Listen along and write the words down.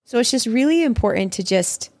So it's just really important to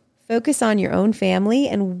just focus on your own family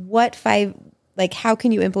and how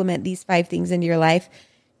can you implement these 5 things into your life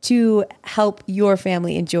to help your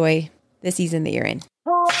family enjoy the season that you're in.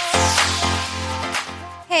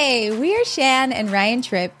 Hey, we are Shan and Ryan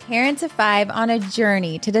Tripp, parents of 5, on a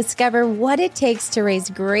journey to discover what it takes to raise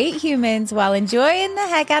great humans while enjoying the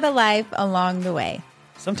heck out of life along the way.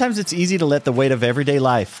 Sometimes it's easy to let the weight of everyday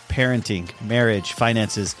life, parenting, marriage,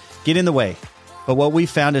 finances, get in the way. But what we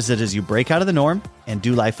found is that as you break out of the norm and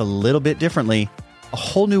do life a little bit differently, a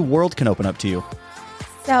whole new world can open up to you.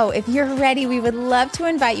 So if you're ready, we would love to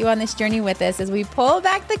invite you on this journey with us as we pull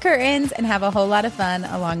back the curtains and have a whole lot of fun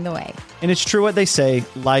along the way. And it's true what they say,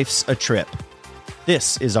 life's a trip.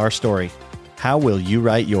 This is our story. How will you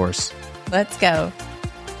write yours? Let's go.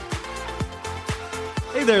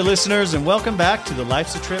 Hey there, listeners, and welcome back to the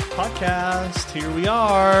Life's a Trip podcast. Here we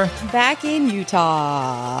are. Back in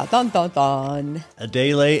Utah. Dun, dun, dun. A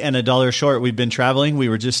day late and $1 short. We've been traveling. We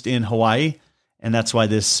were just in Hawaii, and that's why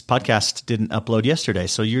this podcast didn't upload yesterday.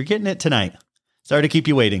 So you're getting it tonight. Sorry to keep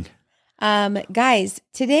you waiting. Guys,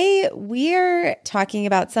 today we're talking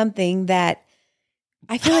about something that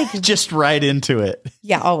I feel like just right into it.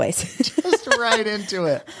 Yeah, always. Just right into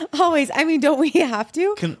it. Always. I mean, don't we have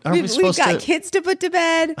to? We've got kids to put to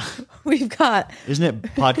bed. We've got. Isn't it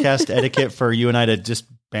podcast etiquette for you and I to just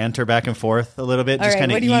banter back and forth a little bit? All just right,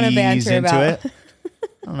 kind of what do you want to banter into about? it.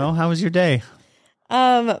 I don't know. How was your day?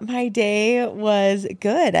 My day was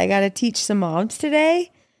good. I got to teach some moms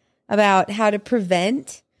today about how to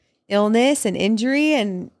prevent illness and injury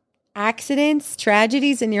and accidents,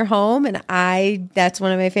 tragedies in your home. And that's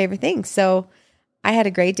one of my favorite things. So I had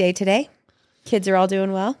a great day today. Kids are all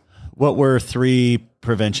doing well. What were 3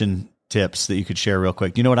 prevention tips that you could share real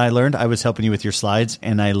quick? You know what I learned? I was helping you with your slides,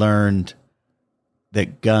 and I learned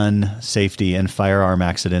that gun safety and firearm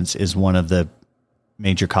accidents is one of the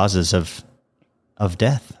major causes of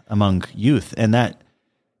death among youth. And that,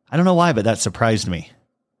 I don't know why, but that surprised me.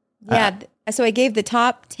 Yeah. So I gave the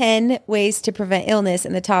top 10 ways to prevent illness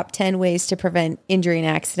and the top 10 ways to prevent injury and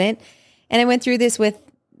accident. And I went through this with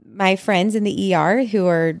my friends in the ER who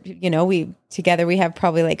are, we have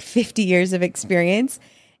probably like 50 years of experience,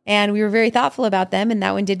 and we were very thoughtful about them. And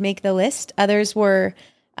that one did make the list. Others were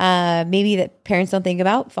maybe that parents don't think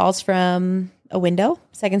about: falls from a window,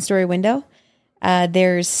 2nd-story window.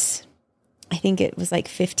 There's, I think it was like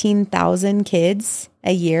 15,000 kids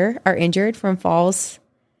a year are injured from falls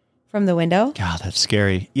from the window. God, that's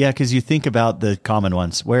scary. Yeah, because you think about the common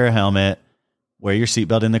ones. Wear a helmet, wear your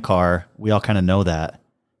seatbelt in the car. We all kind of know that.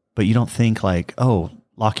 But you don't think like, oh,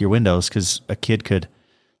 lock your windows, because a kid could,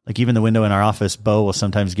 like even the window in our office, Bo will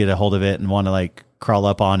sometimes get a hold of it and want to like crawl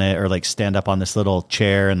up on it or like stand up on this little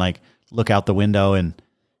chair and like look out the window. And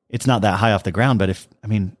it's not that high off the ground. But if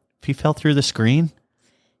he fell through the screen.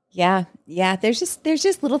 Yeah. Yeah. There's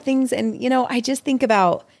just little things. And, I just think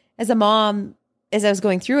about as a mom, as I was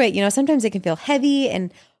going through it, sometimes it can feel heavy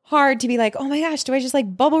and hard to be like, oh my gosh, do I just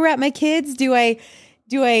like bubble wrap my kids?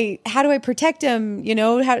 How do I protect them?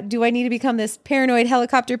 How do I need to become this paranoid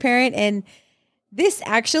helicopter parent? And this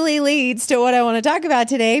actually leads to what I want to talk about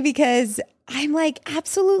today, because I'm like,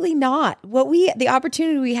 absolutely not. The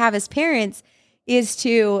opportunity we have as parents is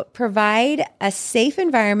to provide a safe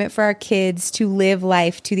environment for our kids to live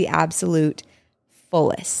life to the absolute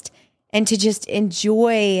fullest and to just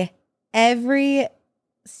enjoy every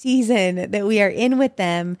season that we are in with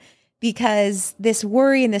them, because this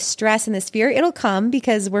worry and this stress and this fear, it'll come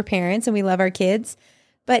because we're parents and we love our kids,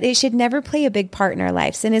 but it should never play a big part in our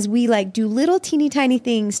lives. And as we like do little teeny tiny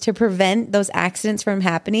things to prevent those accidents from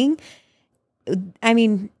happening,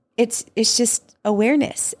 it's just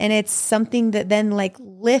awareness. And it's something that then like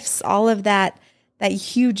lifts all of that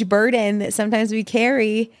huge burden that sometimes we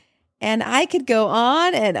carry. And I could go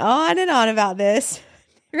on and on and on about this.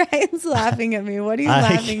 Ryan's laughing at me. What are you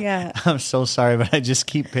laughing at? I'm so sorry, but I just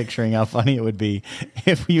keep picturing how funny it would be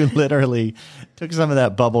if you literally took some of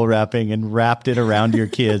that bubble wrapping and wrapped it around your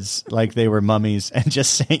kids like they were mummies and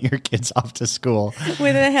just sent your kids off to school.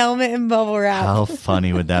 With a helmet and bubble wrap. How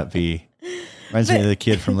funny would that be? Reminds me of the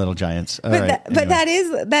kid from Little Giants. But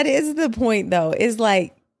that is the point, though, is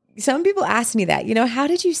like some people ask me that, how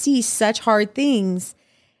did you see such hard things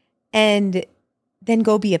and then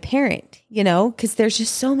go be a parent, because there's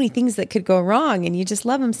just so many things that could go wrong and you just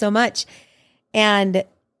love them so much. And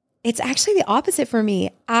it's actually the opposite for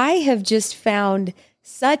me. I have just found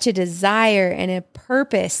such a desire and a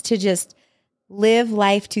purpose to just live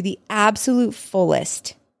life to the absolute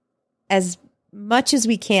fullest as much as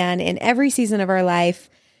we can in every season of our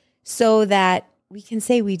life, so that we can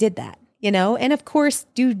say we did that, and of course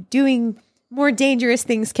doing more dangerous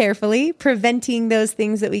things carefully, preventing those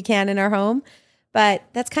things that we can in our home. But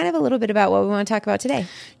that's kind of a little bit about what we want to talk about today.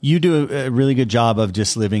 You do a really good job of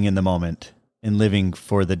just living in the moment and living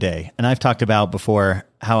for the day. And I've talked about before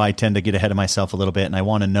how I tend to get ahead of myself a little bit, and I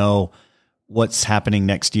want to know what's happening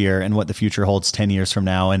next year and what the future holds 10 years from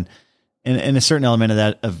now. And a certain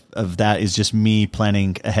element of that is just me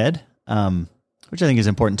planning ahead, which I think is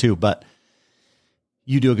important too. But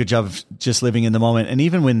you do a good job of just living in the moment. And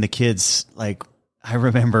even when the kids, like, I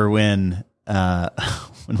remember when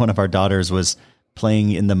one of our daughters was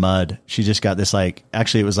playing in the mud, she just got this, like,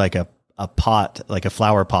 actually it was like a pot, like a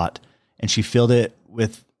flower pot, and she filled it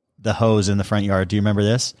with the hose in the front yard. Do you remember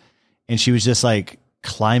this? And she was just like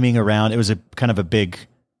climbing around. It was a kind of a big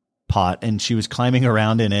pot, and she was climbing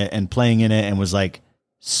around in it and playing in it and was like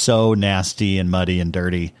so nasty and muddy and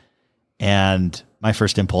dirty. And my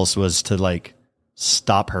first impulse was to like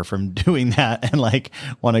stop her from doing that and like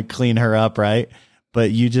want to clean her up. Right.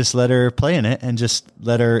 But you just let her play in it and just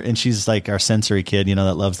let her, and she's like our sensory kid, you know,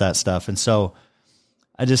 that loves that stuff. And so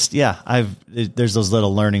I just, there's those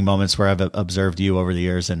little learning moments where I've observed you over the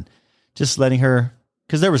years and just letting her,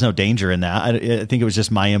 because there was no danger in that. I think it was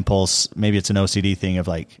just my impulse. Maybe it's an OCD thing of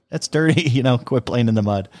like, that's dirty, you know, quit playing in the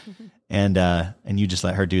mud. And you just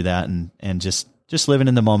let her do that and just living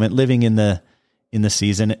in the moment, living in the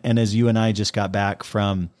season. And as you and I just got back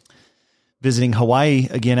from visiting Hawaii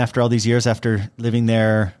again, after all these years, after living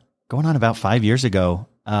there, going on about 5 years ago,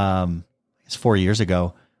 it's 4 years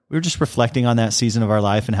ago, we were just reflecting on that season of our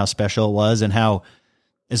life and how special it was, and how,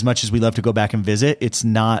 as much as we love to go back and visit, it's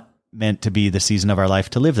not meant to be the season of our life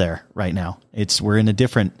to live there right now. We're in a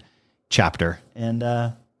different chapter, and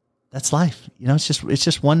that's life. You know, it's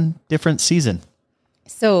just one different season.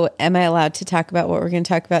 So am I allowed to talk about what we're going to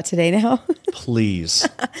talk about today now? Please.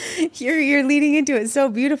 You're leading into it so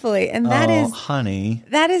beautifully. And that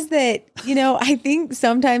is that, you know, I think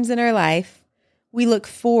sometimes in our life, we look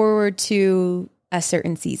forward to a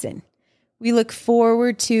certain season. We look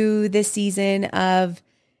forward to the season of,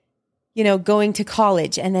 you know, going to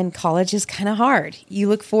college, and then college is kind of hard. You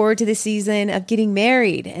look forward to the season of getting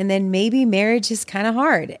married, and then maybe marriage is kind of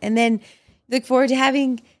hard. And then you look forward to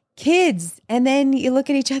having kids, and then you look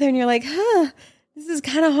at each other and you're like, this is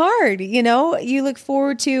kind of hard. You know, you look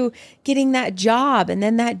forward to getting that job, and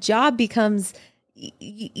then that job becomes,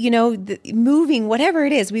 you know, moving, whatever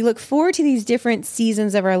it is. We look forward to these different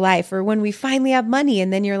seasons of our life, or when we finally have money,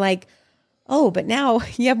 and then you're like, oh, but now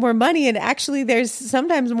you have more money, and actually there's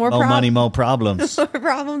sometimes more money, more problems. More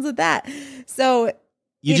problems with that. So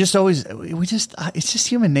it's just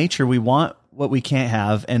human nature. We want what we can't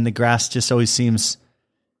have, and the grass just always seems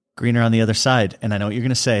greener on the other side. And I know what you're going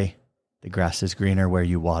to say. The grass is greener where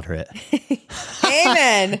you water it.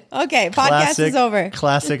 Amen. Okay. Podcast is over.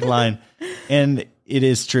 Classic line. And it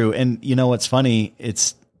is true. And you know, what's funny?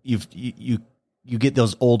 It's you get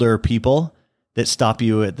those older people that stop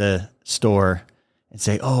you at the store and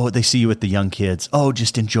say, oh, they see you with the young kids. Oh,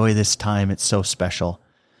 just enjoy this time. It's so special.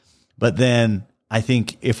 But then I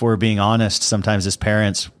think if we're being honest, sometimes as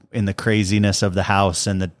parents, in the craziness of the house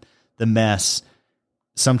and the mess,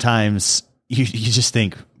 sometimes you just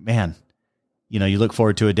think, man, you know, you look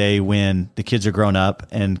forward to a day when the kids are grown up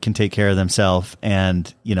and can take care of themselves,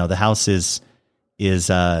 and, you know, the house is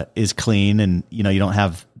clean, and, you know, you don't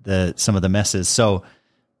have some of the messes. So,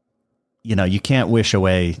 you know, you can't wish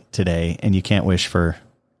away today, and you can't wish for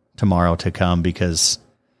tomorrow to come, because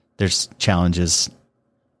there's challenges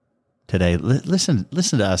today. Listen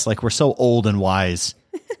to us. Like, we're so old and wise.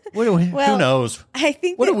 Who knows?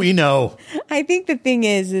 What do we know? I think the thing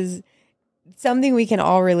is something we can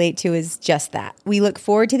all relate to is just that. We look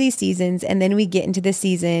forward to these seasons, and then we get into the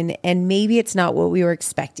season, and maybe it's not what we were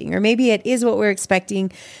expecting, or maybe it is what we're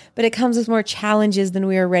expecting, but it comes with more challenges than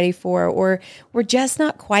we were ready for, or we're just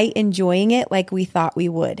not quite enjoying it like we thought we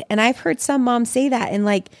would. And I've heard some moms say that and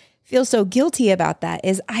like feel so guilty about that.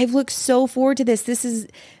 Is I've looked so forward to this. This is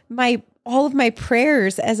all of my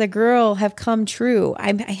prayers as a girl have come true.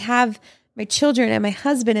 I have my children and my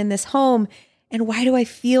husband in this home. And why do I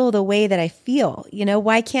feel the way that I feel? You know,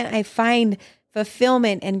 why can't I find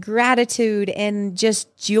fulfillment and gratitude and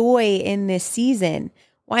just joy in this season?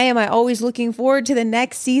 Why am I always looking forward to the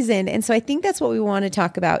next season? And so I think that's what we want to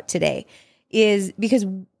talk about today, is because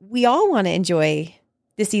we all want to enjoy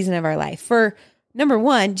the season of our life. For number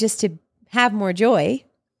one, just to have more joy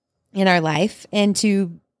in our life and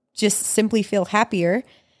to just simply feel happier.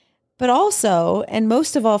 But also, and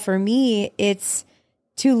most of all for me, it's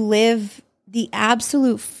to live the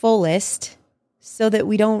absolute fullest so that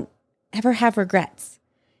we don't ever have regrets.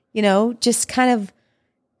 You know, just kind of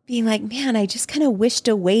being like, man, I just kind of wished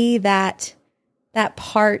away that that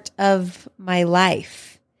part of my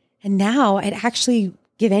life. And now I'd actually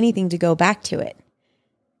give anything to go back to it.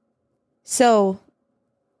 So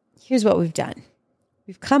here's what we've done.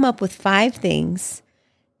 We've come up with 5 things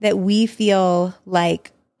that we feel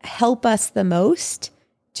like help us the most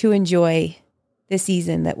to enjoy the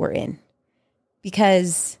season that we're in.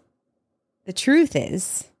 Because the truth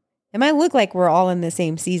is, it might look like we're all in the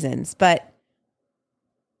same seasons, but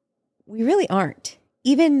we really aren't.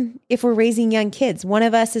 Even if we're raising young kids, one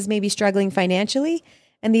of us is maybe struggling financially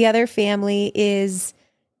and the other family is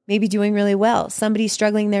maybe doing really well. Somebody's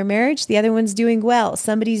struggling in their marriage, the other one's doing well.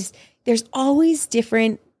 There's always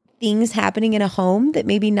different things happening in a home that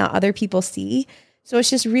maybe not other people see. So it's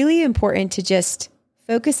just really important to just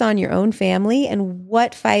focus on your own family and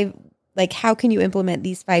how can you implement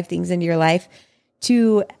these 5 things into your life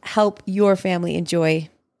to help your family enjoy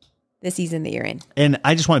the season that you're in. And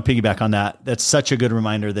I just want to piggyback on that. That's such a good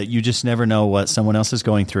reminder that you just never know what someone else is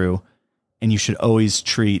going through. And you should always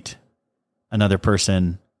treat another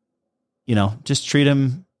person, just treat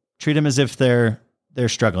them as if they're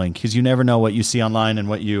struggling, because you never know what you see online and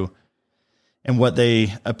what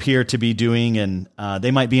they appear to be doing. And they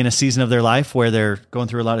might be in a season of their life where they're going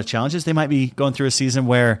through a lot of challenges. They might be going through a season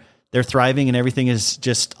where they're thriving and everything is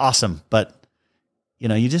just awesome. But,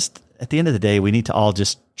 at the end of the day, we need to all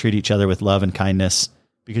just treat each other with love and kindness,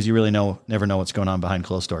 because you really never know what's going on behind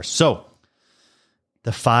closed doors. So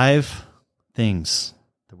the 5 things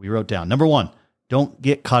that we wrote down. Number 1, don't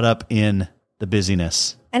get caught up in the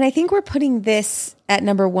busyness. And I think we're putting this at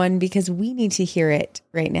number 1 because we need to hear it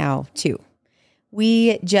right now too.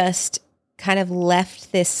 We just kind of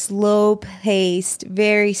left this slow-paced,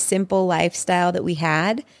 very simple lifestyle that we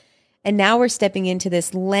had. And now we're stepping into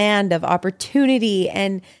this land of opportunity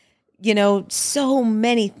and, so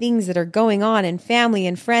many things that are going on, and family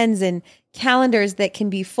and friends and calendars that can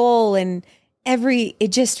be full, and it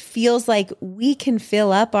just feels like we can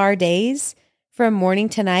fill up our days from morning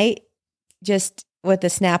to night just with the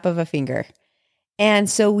snap of a finger. And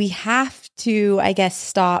so we have to, I guess,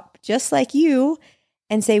 stop just like you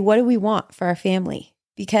and say, what do we want for our family?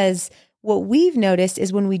 Because what we've noticed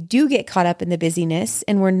is when we do get caught up in the busyness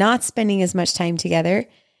and we're not spending as much time together,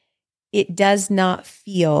 it does not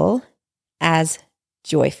feel as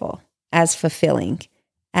joyful, as fulfilling,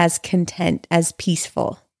 as content, as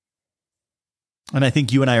peaceful. And I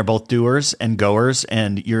think you and I are both doers and goers,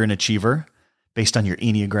 and you're an achiever based on your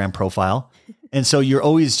Enneagram profile. And so you're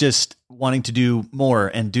always just wanting to do more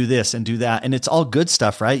and do this and do that. And it's all good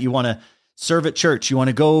stuff, right? You want to serve at church. You want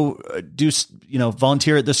to go do,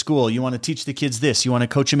 volunteer at the school. You want to teach the kids this. You want to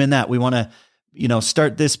coach them in that. We want to,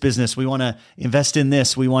 start this business. We want to invest in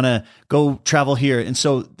this. We want to go travel here. And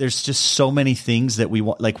so there's just so many things that we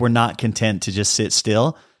want, like we're not content to just sit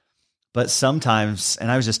still. But sometimes, and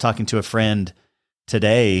I was just talking to a friend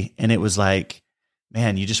today, and it was like,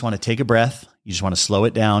 man, you just want to take a breath. You just want to slow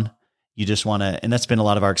it down. You just want to, and that's been a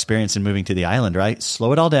lot of our experience in moving to the island, right?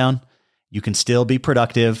 Slow it all down. You can still be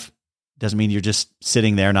productive. Doesn't mean you're just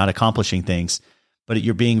sitting there not accomplishing things, but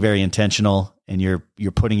you're being very intentional, and you're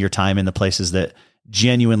putting your time in the places that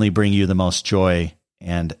genuinely bring you the most joy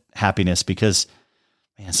and happiness, because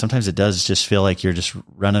man, sometimes it does just feel like you're just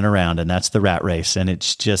running around, and that's the rat race. And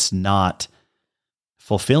it's just not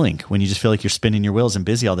fulfilling when you just feel like you're spinning your wheels and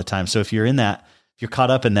busy all the time. So if you're in that, if you're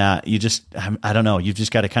caught up in that, you just, I don't know, you've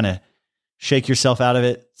just got to kind of shake yourself out of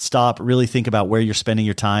it, stop, really think about where you're spending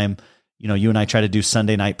your time. You and I try to do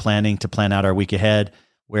Sunday night planning to plan out our week ahead.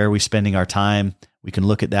 Where are we spending our time? We can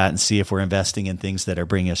look at that and see if we're investing in things that are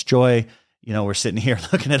bringing us joy. We're sitting here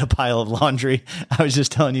looking at a pile of laundry. I was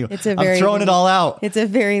just telling you, I'm throwing it all out. It's a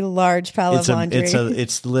very large pile of laundry.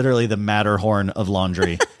 It's literally the Matterhorn of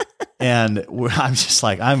laundry. And I'm just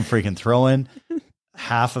like, I'm freaking throwing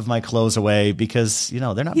half of my clothes away because, they're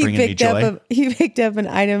not bringing me joy. He picked up an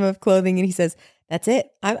item of clothing and he says, that's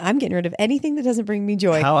it. I'm getting rid of anything that doesn't bring me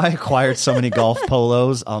joy. How I acquired so many golf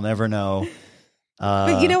polos, I'll never know.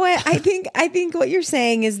 But you know what? I think what you're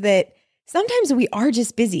saying is that sometimes we are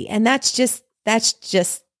just busy, and that's just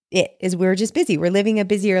it, is we're just busy. We're living a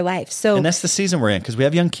busier life. So, and that's the season we're in because we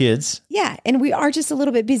have young kids. Yeah. And we are just a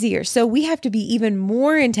little bit busier. So we have to be even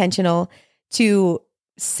more intentional to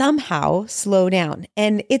somehow slow down.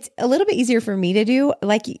 And it's a little bit easier for me to do.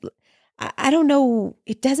 Like, I don't know.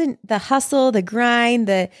 The hustle, the grind,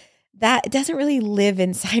 that it doesn't really live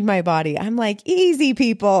inside my body. I'm like, easy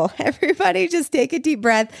people, everybody just take a deep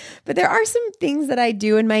breath. But there are some things that I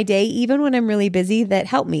do in my day, even when I'm really busy, that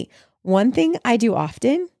help me. One thing I do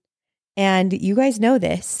often, and you guys know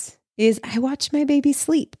this, is I watch my baby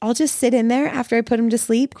sleep. I'll just sit in there after I put him to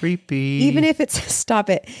sleep. Creepy. Even if it's, stop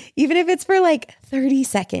it. Even if it's for like 30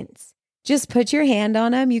 seconds. just put your hand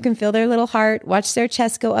on them. You can feel their little heart, watch their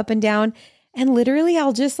chest go up and down. And literally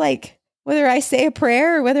I'll just like, whether I say a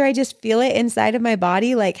prayer or whether I just feel it inside of my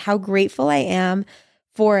body, like how grateful I am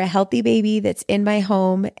for a healthy baby that's in my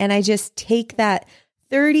home. And I just take that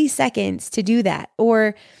 30 seconds to do that.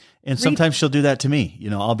 And sometimes she'll do that to me.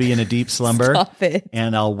 You know, I'll be in a deep slumber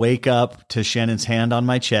and I'll wake up to Shannon's hand on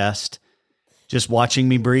my chest, just watching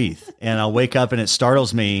me breathe. And I'll wake up and it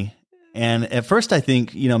startles me. And at first I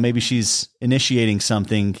think, you know, maybe she's initiating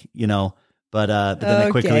something, you know, but then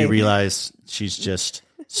I quickly realize she's just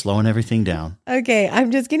slowing everything down. Okay.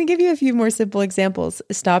 I'm just going to give you a few more simple examples.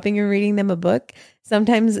 Stopping and reading them a book.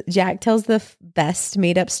 Sometimes Jack tells the best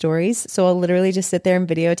made up stories. So I'll literally just sit there and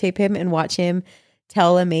videotape him and watch him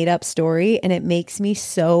tell a made up story. And it makes me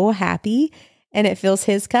so happy and it fills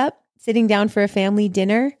his cup. Sitting down for a family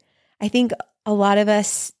dinner. I think a lot of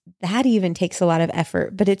us, that even takes a lot of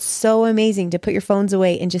effort, but it's so amazing to put your phones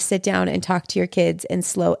away and just sit down and talk to your kids and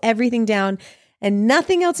slow everything down and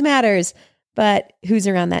nothing else matters but who's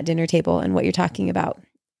around that dinner table and what you're talking about.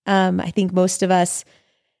 I think most of us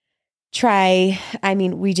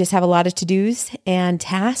we just have a lot of to-dos and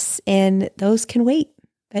tasks and those can wait,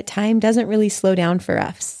 but time doesn't really slow down for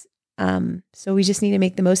us. So we just need to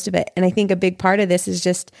make the most of it. And I think a big part of this is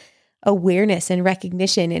just awareness and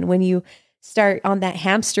recognition. And when you start on that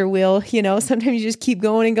hamster wheel, you know, sometimes you just keep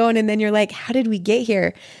going and going and then you're like, how did we get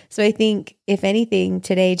here? So I think if anything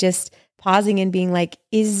today, just pausing and being like,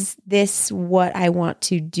 is this what I want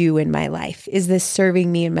to do in my life? Is this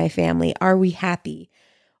serving me and my family? Are we happy?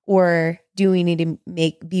 Or do we need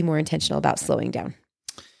to be more intentional about slowing down?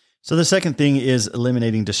 So the second thing is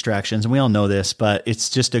eliminating distractions. And we all know this, but it's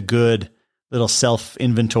just a good little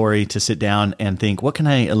self-inventory to sit down and think, what can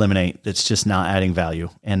I eliminate that's just not adding value?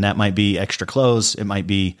 And that might be extra clothes. It might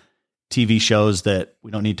be TV shows that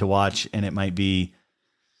we don't need to watch. And it might be,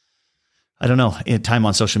 I don't know, time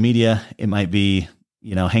on social media. It might be,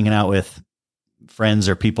 you know, hanging out with friends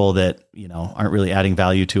or people that, you know, aren't really adding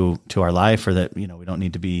value to our life or that, you know, we don't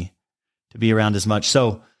need to be around as much.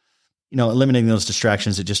 So, you know, eliminating those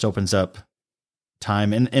distractions, it just opens up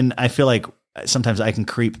time. And I feel like sometimes I can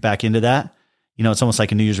creep back into that. You know, it's almost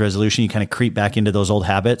like a New Year's resolution. You kind of creep back into those old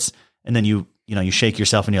habits and then you shake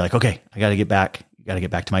yourself and you're like, okay, I got to get back. You got to get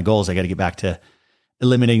back to my goals. I got to get back to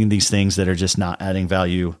eliminating these things that are just not adding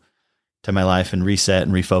value to my life and reset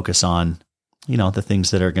and refocus on, you know, the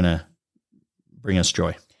things that are going to bring us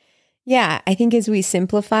joy. Yeah. I think as we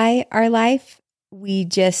simplify our life, we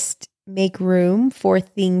just make room for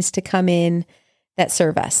things to come in that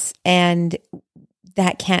serve us. And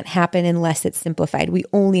that can't happen unless it's simplified. We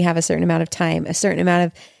only have a certain amount of time, a certain amount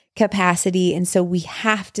of capacity. And so we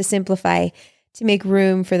have to simplify to make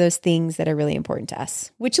room for those things that are really important to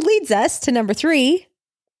us, which leads us to number 3.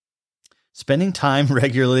 Spending time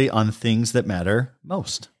regularly on things that matter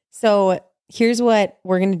most. So here's what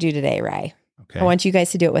we're going to do today, Rye. Okay. I want you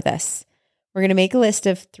guys to do it with us. We're going to make a list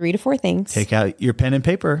of 3 to 4 things. Take out your pen and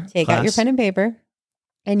paper. Take out your pen and paper.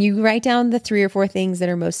 And you write down the 3 or 4 things that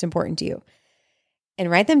are most important to you. And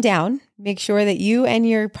write them down. Make sure that you and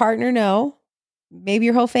your partner know, maybe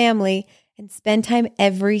your whole family, and spend time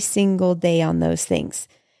every single day on those things.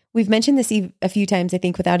 We've mentioned this a few times, I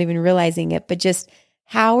think, without even realizing it, but just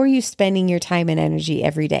how are you spending your time and energy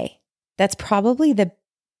every day? That's probably the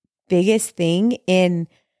biggest thing in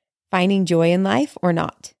finding joy in life or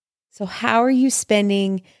not. So how are you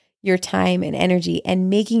spending your time and energy and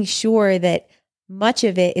making sure that much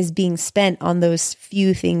of it is being spent on those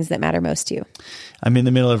few things that matter most to you? I'm in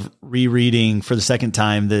the middle of rereading for the second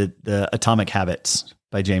time the Atomic Habits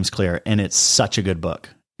by James Clear, and it's such a good book.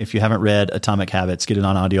 If you haven't read Atomic Habits, get it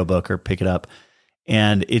on audiobook or pick it up.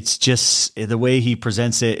 And it's just the way he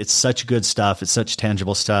presents it. It's such good stuff. It's such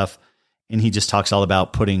tangible stuff. And he just talks all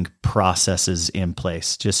about putting processes in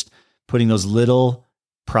place, just putting those little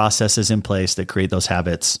processes in place that create those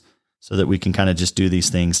habits so that we can kind of just do these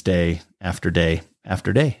things day after day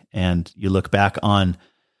after day. And you look back on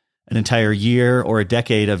an entire year or a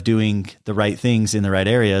decade of doing the right things in the right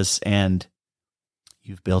areas, and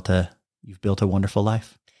you've built a wonderful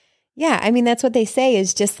life. Yeah. I mean, that's what they say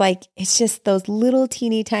is just like, it's just those little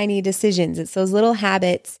teeny tiny decisions. It's those little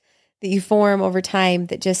habits that you form over time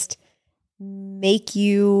that just make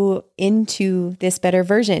you into this better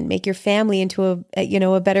version, make your family into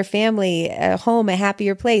a better family, a home, a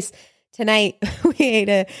happier place. Tonight we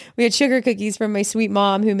had sugar cookies from my sweet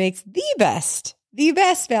mom who makes the best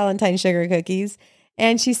Valentine sugar cookies.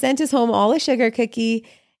 And she sent us home all a sugar cookie.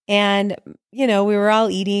 And, we were all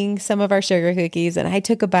eating some of our sugar cookies and I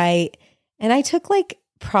took a bite and I took like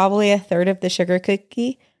probably a third of the sugar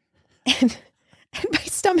cookie. And and my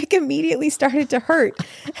stomach immediately started to hurt.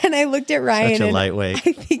 And I looked at Ryan. Such a and lightweight.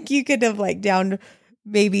 I think you could have like downed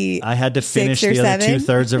maybe I had to finish 6 or the other 7.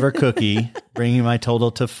 2/3 of her cookie, bringing my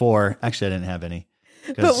total to 4. Actually, I didn't have any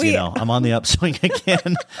because, I'm on the upswing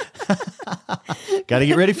again. Got to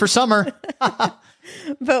get ready for summer.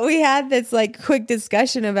 But we had this like quick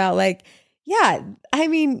discussion about like, yeah, I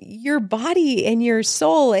mean, your body and your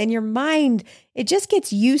soul and your mind, it just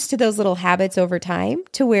gets used to those little habits over time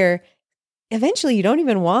to where eventually you don't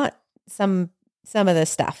even want some of the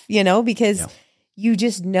stuff, because you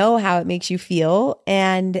just know how it makes you feel.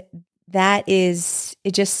 And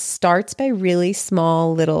it just starts by really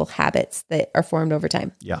small little habits that are formed over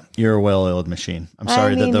time. Yeah. You're a well-oiled machine. I'm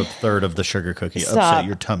sorry that the third of the sugar cookie upset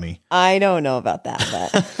your tummy. I don't know about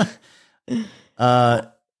that,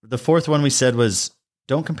 but the fourth one we said was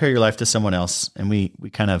don't compare your life to someone else. And we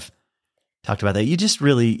kind of talked about that.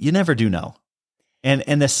 You never do know.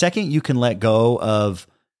 And the second you can let go of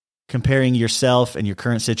comparing yourself and your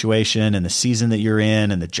current situation and the season that you're in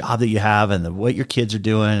and the job that you have and what your kids are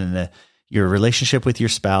doing and your relationship with your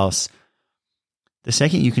spouse, the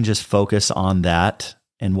second you can just focus on that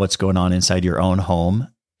and what's going on inside your own home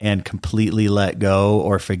and completely let go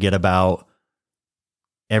or forget about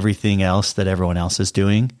everything else that everyone else is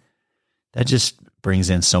doing, that just brings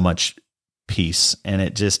in so much peace. And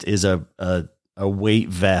it just is a weight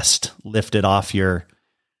vest lifted off your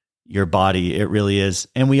body. It really is.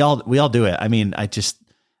 And we all do it. I mean, I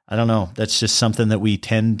don't know. That's just something that we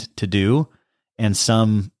tend to do, and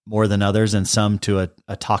some more than others and some to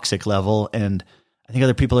a toxic level. And I think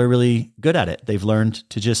other people are really good at it. They've learned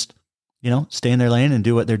to just, stay in their lane and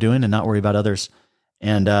do what they're doing and not worry about others.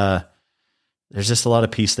 And, there's just a lot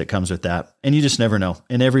of peace that comes with that. And you just never know.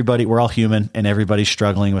 And we're all human and everybody's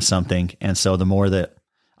struggling with something. And so the more that,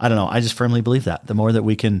 I don't know, I just firmly believe that the more that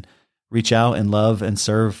we can reach out and love and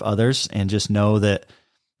serve others and just know that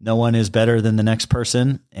no one is better than the next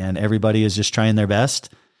person and everybody is just trying their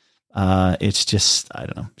best. It's just, I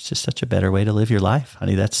don't know, it's just such a better way to live your life,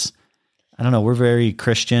 honey. I don't know. We're very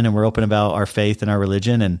Christian and we're open about our faith and our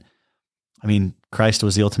religion. And I mean, Christ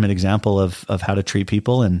was the ultimate example of how to treat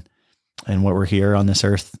people and what we're here on this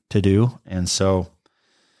earth to do. And so.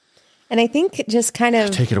 And I think just kind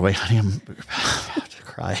of. Take it away, honey. I'm about to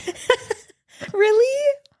cry.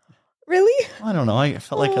 Really? I don't know. I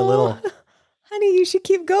felt like a little. Honey, you should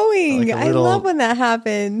keep going. I love when that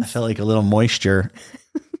happens. I felt like a little moisture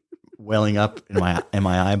welling up in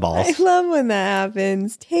my eyeballs. I love when that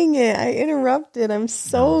happens. Dang it. I interrupted. I'm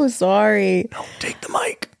so sorry. No, take the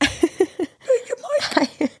mic. Take the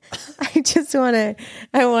mic. I just want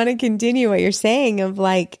to continue what you're saying of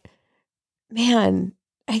like, man,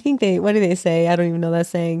 I think what do they say? I don't even know that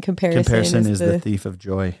saying. Comparison is the thief of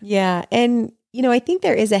joy. Yeah. And, I think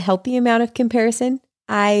there is a healthy amount of comparison.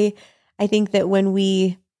 I think that when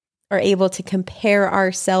we are able to compare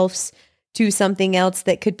ourselves to something else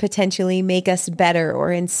that could potentially make us better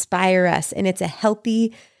or inspire us, and it's a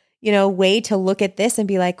healthy, way to look at this and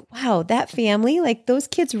be like, wow, that family, like those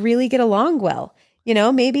kids really get along well.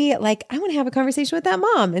 Maybe like I want to have a conversation with that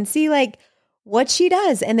mom and see like what she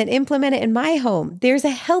does and then implement it in my home. There's a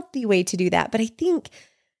healthy way to do that. But I think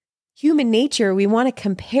human nature, we want to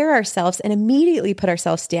compare ourselves and immediately put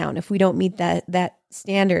ourselves down if we don't meet that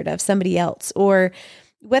standard of somebody else, or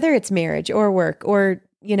whether it's marriage or work or,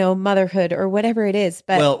 motherhood or whatever it is.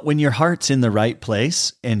 But well, when your heart's in the right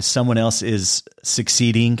place and someone else is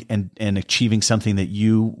succeeding and achieving something that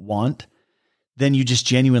you want, then you just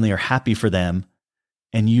genuinely are happy for them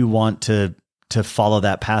and you want to follow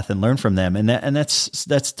that path and learn from them. And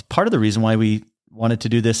that's part of the reason why we wanted to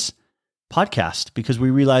do this podcast, because we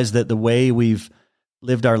realized that the way we've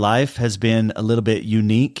lived our life has been a little bit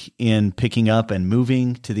unique in picking up and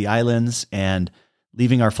moving to the islands and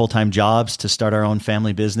leaving our full-time jobs to start our own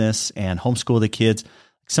family business and homeschool the kids.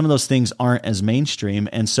 Some of those things aren't as mainstream.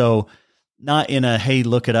 And so not in a, hey,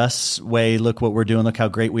 look at us way, look what we're doing, look how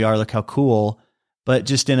great we are, look how cool, but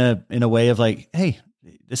just in a way of like, hey,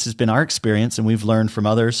 this has been our experience and we've learned from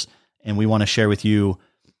others. And we want to share with you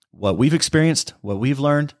what we've experienced, what we've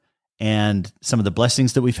learned, and some of the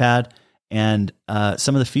blessings that we've had, and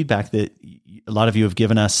some of the feedback that a lot of you have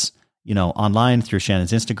given us, online through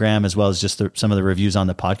Shannon's Instagram, as well as just some of the reviews on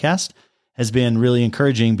the podcast, has been really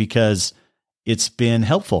encouraging because it's been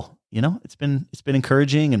helpful. It's been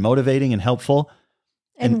encouraging and motivating and helpful.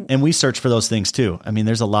 And we search for those things too. I mean,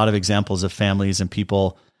 there's a lot of examples of families and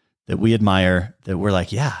people that we admire that we're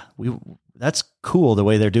like, yeah, that's cool the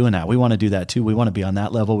way they're doing that. We want to do that too. We want to be on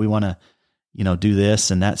that level. We want to, do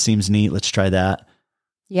this, and that seems neat. Let's try that.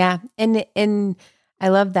 Yeah. And I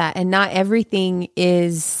love that. And not everything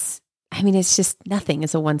is I mean, it's just nothing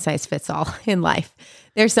is a one size fits all in life.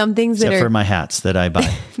 There's some things Except that are for my hats that I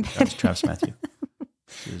buy. That's Travis Matthew.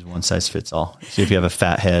 It is one size fits all. See if you have a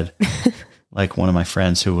fat head, like one of my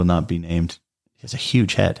friends who will not be named. He has a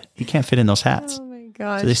huge head. He can't fit in those hats. Oh my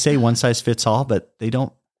gosh. So they say one size fits all, but they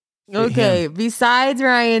don't. Okay. Besides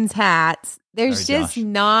Ryan's hats, there's Sorry, just Josh.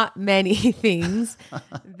 not many things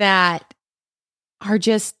that are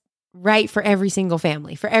just right for every single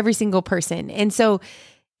family, for every single person. And so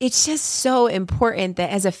it's just so important that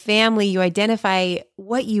as a family, you identify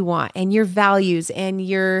what you want and your values and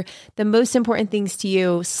the most important things to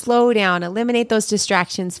you. Slow down, eliminate those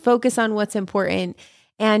distractions, focus on what's important,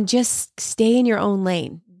 and just stay in your own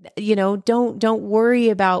lane. Don't worry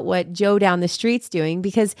about what Joe down the street's doing,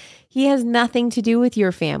 because he has nothing to do with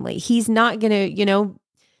your family. He's not going to,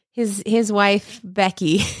 his wife,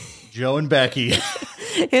 Becky. Joe and Becky.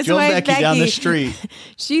 His Joe wife, and Becky down the street.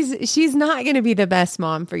 She's not going to be the best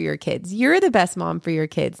mom for your kids. You're the best mom for your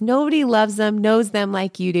kids. Nobody loves them, knows them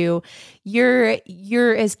like you do.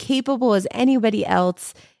 You're as capable as anybody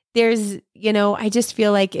else. There's, I just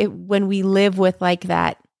feel like when we live with like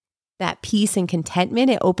that peace and contentment,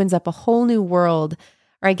 it opens up a whole new world.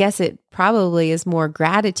 Or I guess it probably is more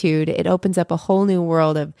gratitude. It opens up a whole new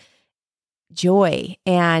world of joy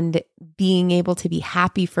and being able to be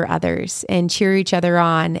happy for others and cheer each other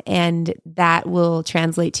on. And that will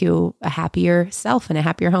translate to a happier self and a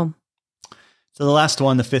happier home. So the last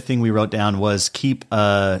one, the fifth thing we wrote down was keep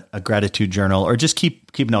a gratitude journal, or just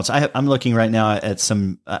keep notes. I'm looking right now at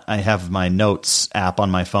I have my notes app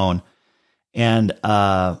on my phone, and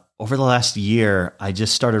over the last year, I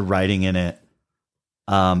just started writing in it,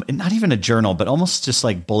 and not even a journal, but almost just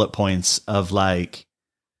like bullet points of like,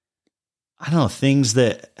 I don't know, things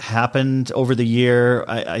that happened over the year.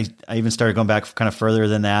 I even started going back kind of further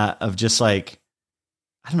than that, of just like,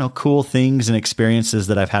 I don't know, cool things and experiences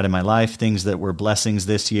that I've had in my life, things that were blessings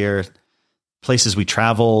this year, places we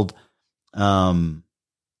traveled,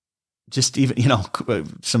 just even,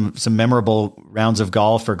 some memorable rounds of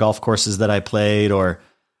golf or golf courses that I played, or,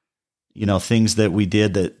 things that we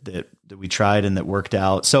did that we tried and that worked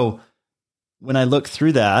out. So when I look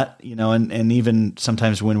through that, and even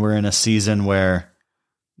sometimes when we're in a season where,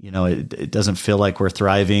 it doesn't feel like we're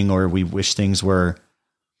thriving, or we wish things were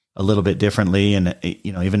a little bit differently. And,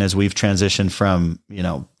 even as we've transitioned from,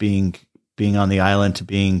 being on the island to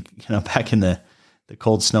being, back in the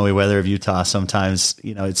cold, snowy weather of Utah, sometimes,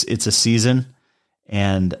 it's a season.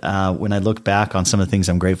 And when I look back on some of the things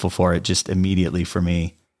I'm grateful for, it just immediately for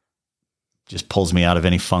me just pulls me out of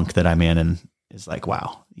any funk that I'm in, and is like,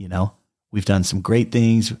 wow, we've done some great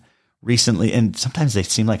things recently. And sometimes they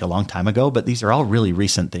seem like a long time ago, but these are all really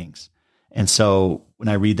recent things. And so when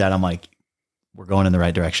I read that, I'm like, we're going in the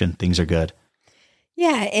right direction. Things are good.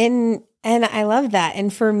 Yeah. And I love that.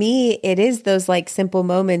 And for me, it is those like simple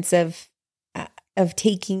moments of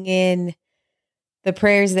taking in the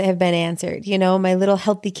prayers that have been answered. My little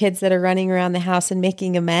healthy kids that are running around the house and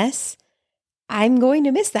making a mess. I'm going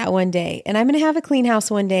to miss that one day, and I'm going to have a clean house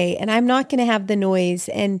one day, and I'm not going to have the noise,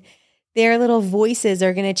 and their little voices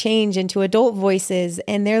are going to change into adult voices,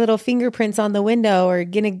 and their little fingerprints on the window are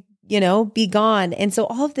going to, be gone. And so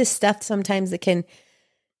all of this stuff sometimes that can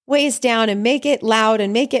weigh us down and make it loud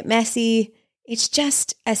and make it messy. It's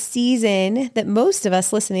just a season that most of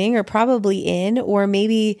us listening are probably in, or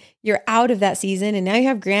maybe you're out of that season and now you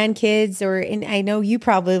have grandkids, and I know you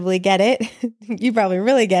probably get it. You probably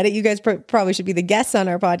really get it. You guys probably should be the guests on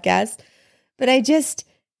our podcast. But I just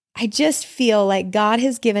feel like God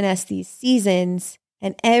has given us these seasons,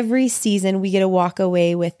 and every season we get to walk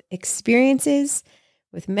away with experiences,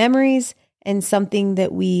 with memories, and something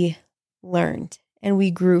that we learned and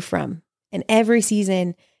we grew from. And every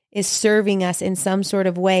season is serving us in some sort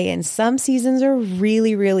of way. And some seasons are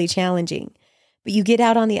really, really challenging, but you get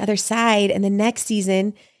out on the other side, and the next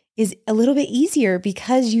season is a little bit easier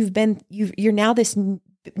because you're now this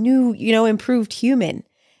new, improved human.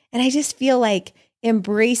 And I just feel like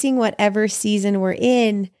embracing whatever season we're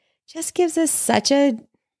in just gives us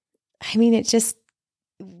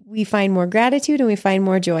we find more gratitude and we find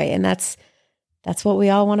more joy. And that's what we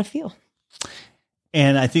all want to feel.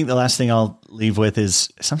 And I think the last thing I'll leave with is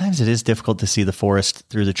sometimes it is difficult to see the forest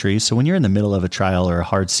through the trees. So when you're in the middle of a trial or a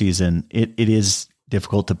hard season, it is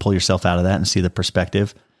difficult to pull yourself out of that and see the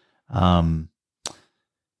perspective. I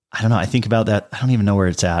don't know. I think about that. I don't even know where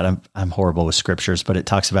it's at. I'm horrible with scriptures, but it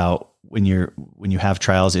talks about when you have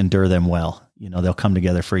trials, endure them well. They'll come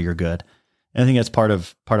together for your good. And I think that's part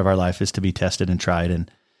of our life, is to be tested and tried, and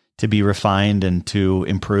to be refined, and to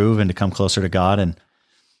improve, and to come closer to God.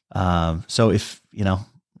 And so if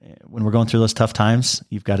when we're going through those tough times,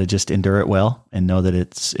 you've got to just endure it well and know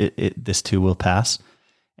that this too will pass.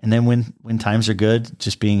 And then when times are good,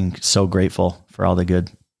 just being so grateful for all the good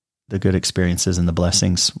experiences and the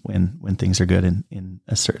blessings when things are good in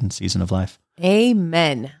a certain season of life.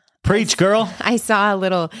 Amen. Preach, girl. I saw a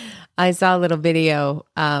little video,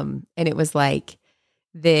 and it was like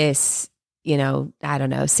this, I don't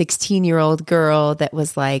know, 16-year-old girl that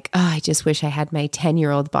was like, oh, I just wish I had my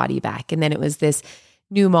 10-year-old body back. And then it was this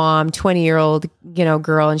new mom, 20-year-old,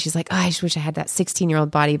 girl. And she's like, oh, I just wish I had that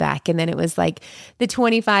 16-year-old body back. And then it was like the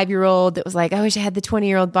 25-year-old that was like, I wish I had the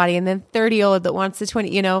 20-year-old body. And then 30-year-old that wants the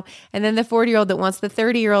 20, and then the 40-year-old that wants the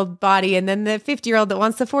 30-year-old body. And then the 50-year-old that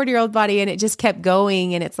wants the 40-year-old body. And it just kept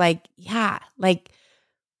going. And it's like, yeah, like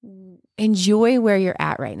enjoy where you're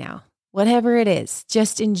at right now. Whatever it is,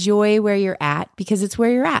 just enjoy where you're at because it's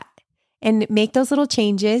where you're at. And make those little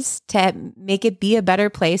changes to make it be a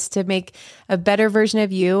better place, to make a better version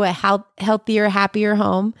of you, a healthier, happier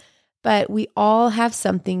home. But we all have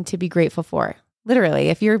something to be grateful for. Literally,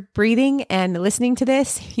 if you're breathing and listening to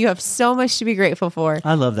this, you have so much to be grateful for.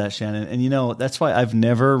 I love that, Shannon. And that's why I've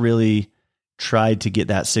never really tried to get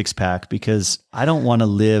that 6-pack, because I don't want to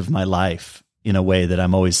live my life in a way that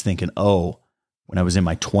I'm always thinking, when I was in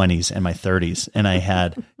my 20s and my 30s and I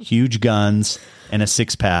had huge guns and a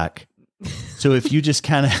 6-pack. So if you just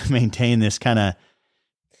kind of maintain this kind of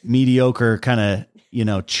mediocre, kind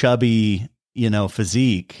of, chubby,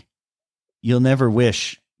 physique, you'll never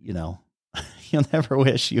wish you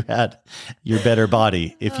had your better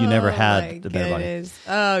body if you never had the better body.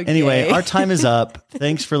 Okay. Anyway, our time is up.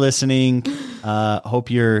 Thanks for listening.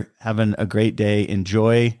 Hope you're having a great day.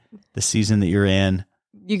 Enjoy the season that you're in.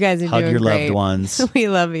 You guys are Hug doing your great. loved ones. We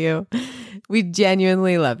love you. We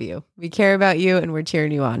genuinely love you. We care about you and we're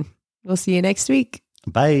cheering you on. We'll see you next week.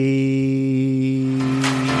 Bye.